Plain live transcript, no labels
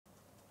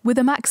With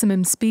a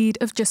maximum speed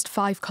of just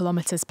 5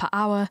 kilometres per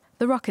hour,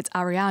 the rocket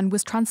Ariane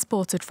was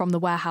transported from the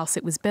warehouse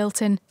it was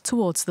built in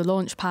towards the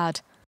launch pad.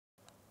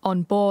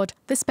 On board,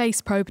 the space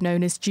probe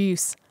known as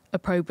JUICE, a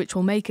probe which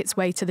will make its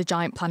way to the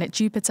giant planet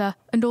Jupiter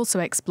and also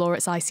explore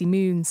its icy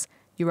moons,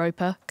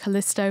 Europa,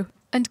 Callisto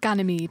and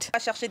Ganymede.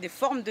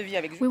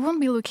 We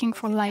won't be looking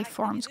for life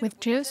forms. With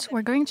JUICE,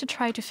 we're going to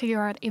try to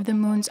figure out if the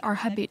moons are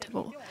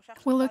habitable.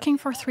 We're looking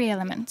for 3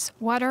 elements: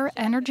 water,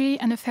 energy,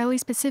 and a fairly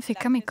specific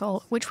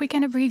chemical, which we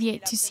can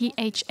abbreviate to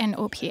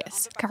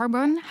CHNOPS: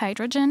 carbon,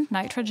 hydrogen,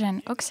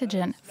 nitrogen,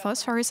 oxygen,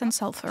 phosphorus, and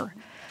sulfur.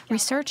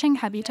 Researching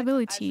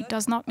habitability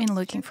does not mean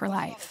looking for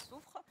life.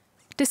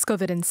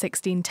 Discovered in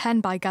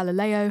 1610 by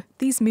Galileo,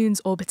 these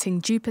moons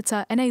orbiting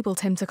Jupiter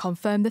enabled him to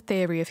confirm the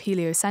theory of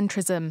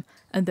heliocentrism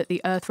and that the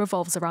Earth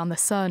revolves around the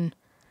Sun.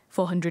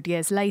 400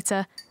 years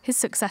later, his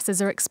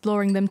successors are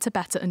exploring them to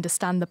better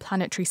understand the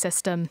planetary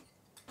system.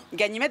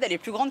 Ganymède, elle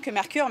est plus grande que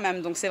Mercure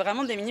même, donc c'est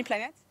vraiment des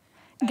mini-planètes.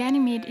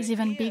 Ganymede is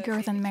even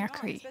bigger than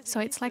Mercury, so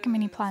it's like a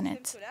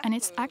mini-planet. And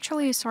it's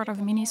actually a sort of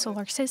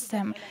mini-solar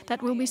system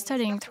that we'll be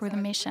studying through the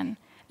mission.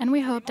 And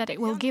we hope that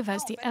it will give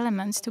us the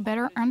elements to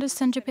better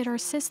understand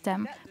Jupiter's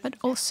system, but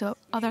also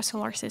other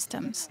solar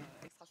systems.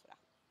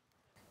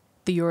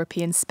 The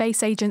European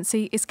Space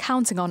Agency is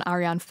counting on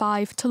Ariane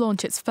 5 to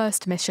launch its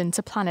first mission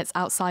to planets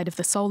outside of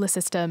the solar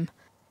system.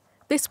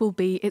 This will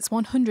be its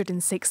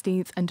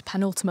 116th and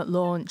penultimate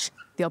launch,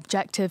 the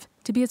objective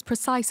to be as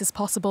precise as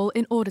possible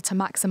in order to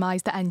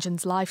maximise the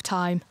engine's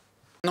lifetime.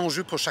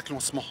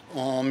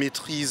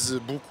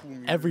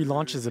 Every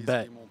launch is a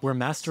bet. We're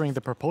mastering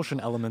the propulsion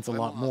elements a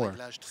lot more,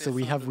 so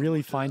we have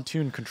really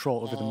fine-tuned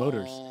control over the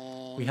motors.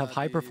 We have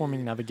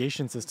high-performing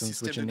navigation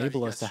systems which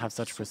enable us to have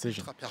such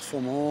precision.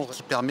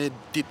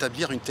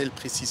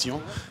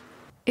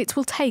 It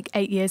will take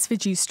 8 years for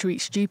JUICE to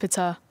reach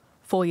Jupiter.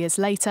 4 years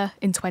later,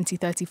 in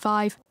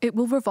 2035, it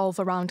will revolve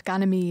around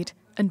Ganymede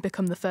and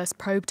become the first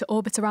probe to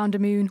orbit around a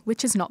moon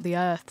which is not the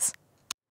Earth's.